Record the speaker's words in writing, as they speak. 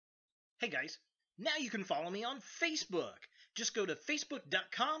Hey guys, now you can follow me on Facebook. Just go to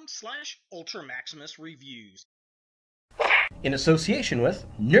facebook.com/UltraMaximusReviews. In association with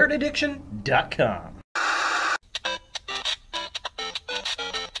nerdaddiction.com.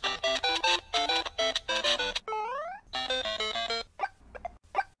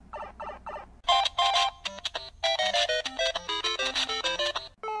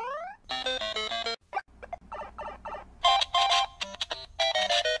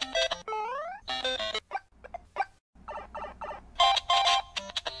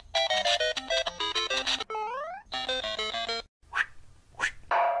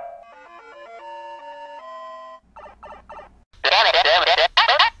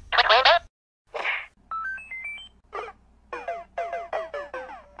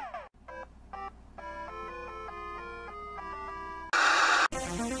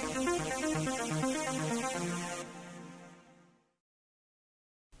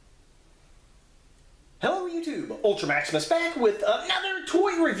 Hello YouTube, Art3mis back with another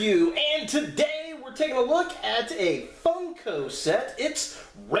toy review, and today we're taking a look at a Funko set. It's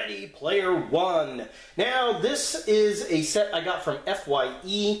Ready Player One. Now this is a set I got from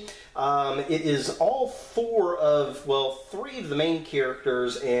FYE. It is all three of the main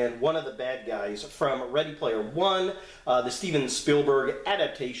characters and one of the bad guys from Ready Player One, the Steven Spielberg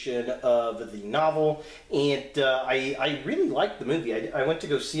adaptation of the novel. And I really liked the movie. I went to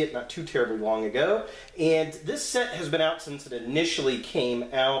go see it not too terribly long ago. And this set has been out since it initially came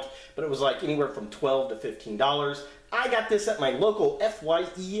out, but it was like anywhere from $12 to $15. I got this at my local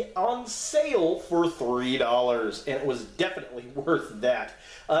FYE on sale for $3, and it was definitely worth that.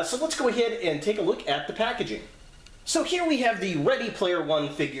 So let's go ahead and take a look at the packaging. So here we have the Ready Player One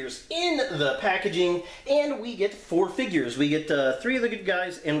figures in the packaging, and we get 4 figures. We get 3 of the good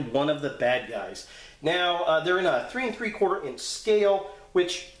guys and 1 of the bad guys. Now, they're in a 3 3/4 inch scale,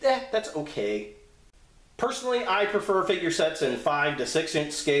 which, that's okay. Personally, I prefer figure sets in 5 to 6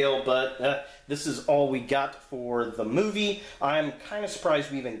 inch scale, but this is all we got for the movie. I'm kind of surprised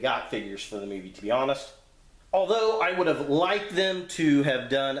we even got figures for the movie, to be honest. Although I would have liked them to have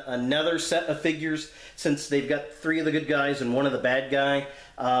done another set of figures, since they've got 3 of the good guys and 1 of the bad guy.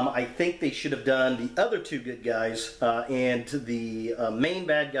 I think they should have done the other 2 good guys and the main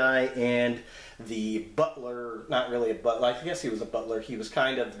bad guy and the butler. Not really a butler. I guess he was a butler. He was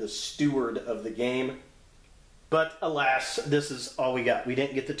kind of the steward of the game. But alas, this is all we got. We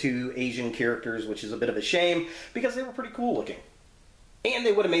didn't get the 2 Asian characters, which is a bit of a shame, because they were pretty cool looking. And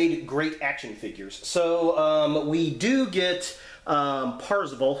they would have made great action figures. So we do get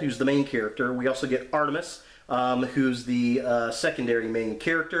Parzival, who's the main character. We also get Art3mis, who's the secondary main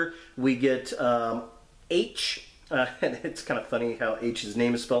character. We get H, and it's kind of funny how H's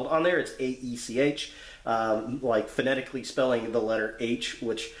name is spelled on there. It's A-E-C-H, like phonetically spelling the letter H,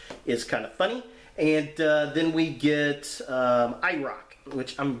 which is kind of funny. And then we get IROC,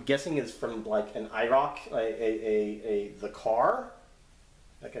 which I'm guessing is from like an IROC, the car.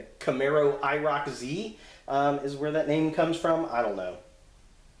 Like a Camaro IROC Z is where that name comes from. I don't know.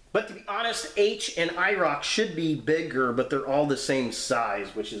 But to be honest, H and IROC should be bigger, but they're all the same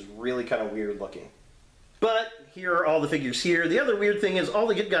size, which is really kind of weird looking. But here are all the figures here. The other weird thing is all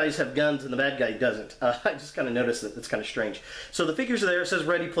the good guys have guns and the bad guy doesn't. I just kind of noticed that. It's kind of strange. So the figures are there. It says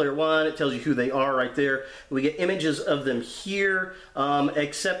Ready Player One. It tells you who they are right there. We get images of them here,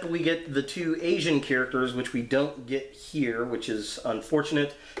 except we get the 2 Asian characters, which we don't get here, which is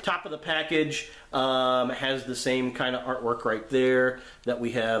unfortunate. Top of the package has the same kind of artwork right there that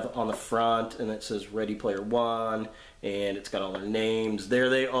we have on the front, and it says Ready Player One. And it's got all their names. There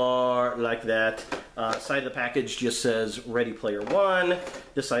they are, like that. Side of the package just says Ready Player One.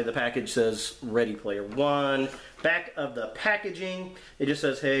 This side of the package says Ready Player One. Back of the packaging, it just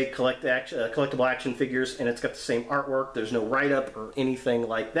says, hey, collectible action figures, and it's got the same artwork. There's no write-up or anything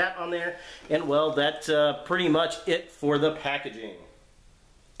like that on there. And, well, that's pretty much it for the packaging.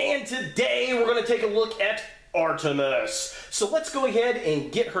 And today we're going to take a look at Art3mis. So let's go ahead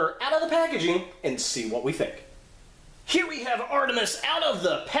and get her out of the packaging and see what we think. Here we have Art3mis out of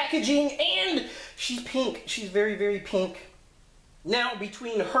the packaging, and she's pink. She's very, very pink. Now,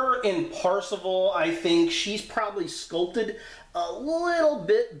 between her and Parzival, I think she's probably sculpted a little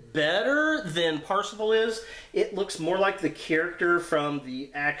bit better than Parzival is. It looks more like the character from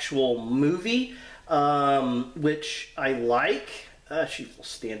the actual movie, which I like. She will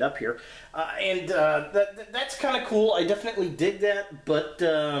stand up here. That's kind of cool. I definitely dig that, but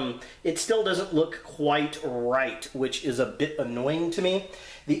it still doesn't look quite right, which is a bit annoying to me.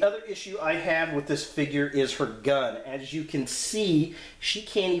 The other issue I have with this figure is her gun. As you can see, she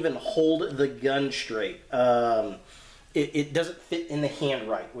can't even hold the gun straight. it doesn't fit in the hand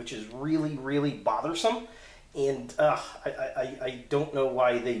right, which is really, really bothersome. And I don't know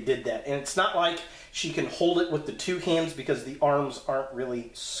why they did that. And it's not like she can hold it with the two hands because the arms aren't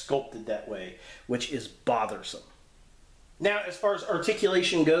really sculpted that way, which is bothersome. Now, as far as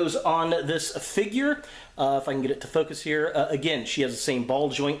articulation goes on this figure, if I can get it to focus here, again, she has the same ball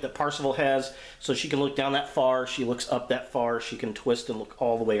joint that Parsifal has, so she can look down that far, she looks up that far, she can twist and look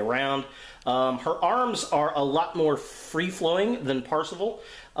all the way around. Her arms are a lot more free-flowing than Parsifal.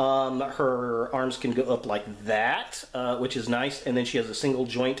 Her arms can go up like that, which is nice, and then she has a single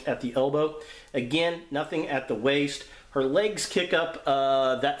joint at the elbow. Again, nothing at the waist. Her legs kick up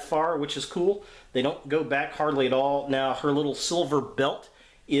that far, which is cool. They don't go back hardly at all. Now, her little silver belt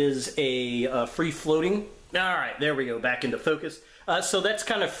is a free-floating. All right, there we go, back into focus. So that's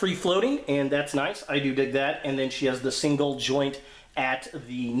kind of free-floating, and that's nice. I do dig that. And then she has the single joint at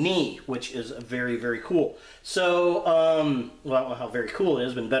the knee, which is very, very cool. So, well, how very cool it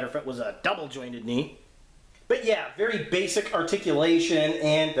is, but better if it was a double-jointed knee. But yeah, very basic articulation,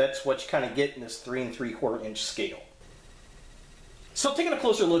 and that's what you kind of get in this 3 3/4 inch scale. So taking a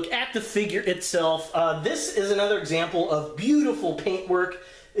closer look at the figure itself, this is another example of beautiful paintwork.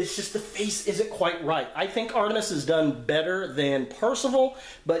 It's just the face isn't quite right. I think Art3mis has done better than Parsifal,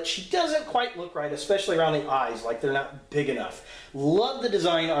 but she doesn't quite look right, especially around the eyes, like they're not big enough. Love the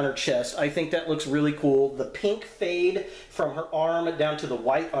design on her chest. I think that looks really cool. The pink fade from her arm down to the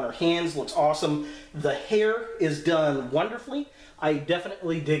white on her hands looks awesome. The hair is done wonderfully. I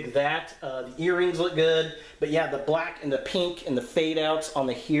definitely dig that. The earrings look good, but yeah, the black and the pink and the fade outs on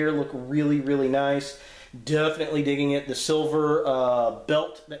the hair look really, really nice. Definitely digging it. The silver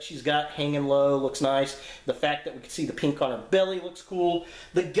belt that she's got hanging low looks nice. The fact that we can see the pink on her belly looks cool.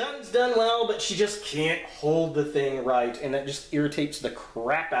 The gun's done well, but she just can't hold the thing right, and that just irritates the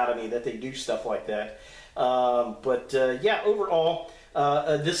crap out of me that they do stuff like that. Yeah, overall,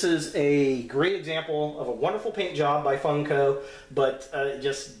 this is a great example of a wonderful paint job by Funko, but it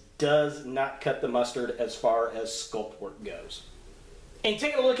just does not cut the mustard as far as sculpt work goes. And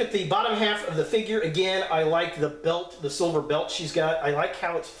taking a look at the bottom half of the figure, again, I like the belt, the silver belt she's got. I like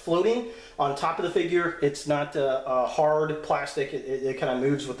how it's floating on top of the figure. It's not a hard plastic. It kind of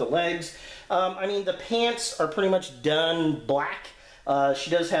moves with the legs. I mean, the pants are pretty much done black. She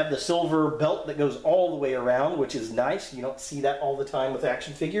does have the silver belt that goes all the way around, which is nice. You don't see that all the time with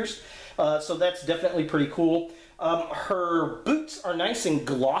action figures. So that's definitely pretty cool. Her boots are nice and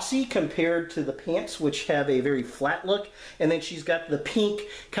glossy compared to the pants, which have a very flat look. And then she's got the pink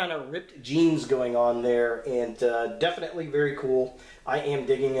kind of ripped jeans going on there, and definitely very cool. I am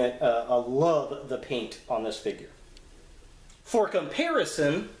digging it. I love the paint on this figure. For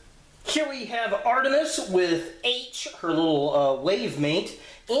comparison, here we have Art3mis with H, her little wave mate,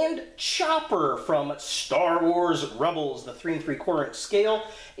 and Chopper from Star Wars Rebels, the 3 3/4 inch scale.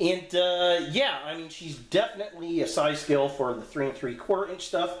 And yeah, I mean, she's definitely a size scale for the 3 3/4 inch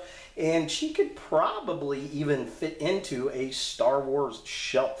stuff, and she could probably even fit into a Star Wars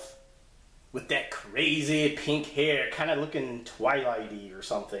shelf. With that crazy pink hair, kind of looking Twilight-y or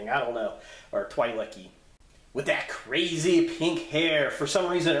something, I don't know, or Twilight-y. With that crazy pink hair. For some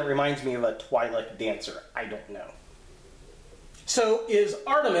reason, it reminds me of a Twilight dancer. I don't know. So, is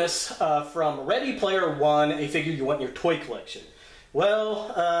Art3mis from Ready Player One a figure you want in your toy collection?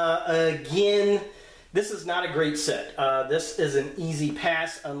 Well, again, this is not a great set. This is an easy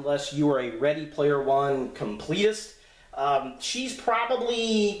pass unless you are a Ready Player One completist. She's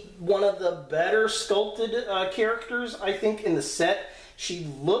probably one of the better sculpted characters, I think, in the set. She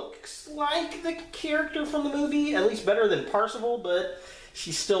looks like the character from the movie, at least better than Parsifal, but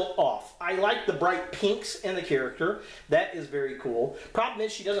she's still off. I like the bright pinks in the character. That is very cool. Problem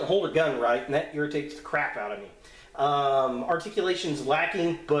is she doesn't hold her gun right, and that irritates the crap out of me. Articulation's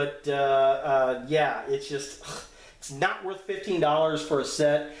lacking, but yeah, it's just, it's not worth $15 for a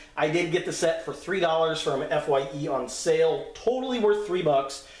set. I did get the set for $3 from FYE on sale. Totally worth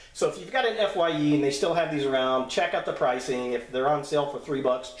 $3. So if you've got an FYE and they still have these around, check out the pricing. If they're on sale for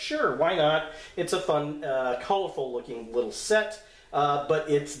 $3, sure, why not? It's a fun, colorful looking little set, but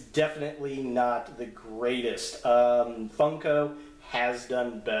it's definitely not the greatest. Funko has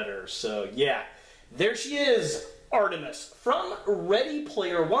done better. So yeah, there she is, Art3mis from Ready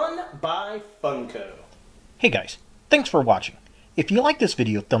Player One by Funko. Hey guys, thanks for watching. If you like this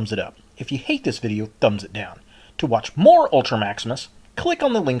video, thumbs it up. If you hate this video, thumbs it down. To watch more Ultra Maximus, click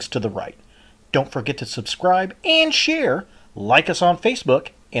on the links to the right. Don't forget to subscribe and share, like us on Facebook,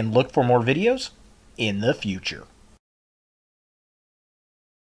 and look for more videos in the future.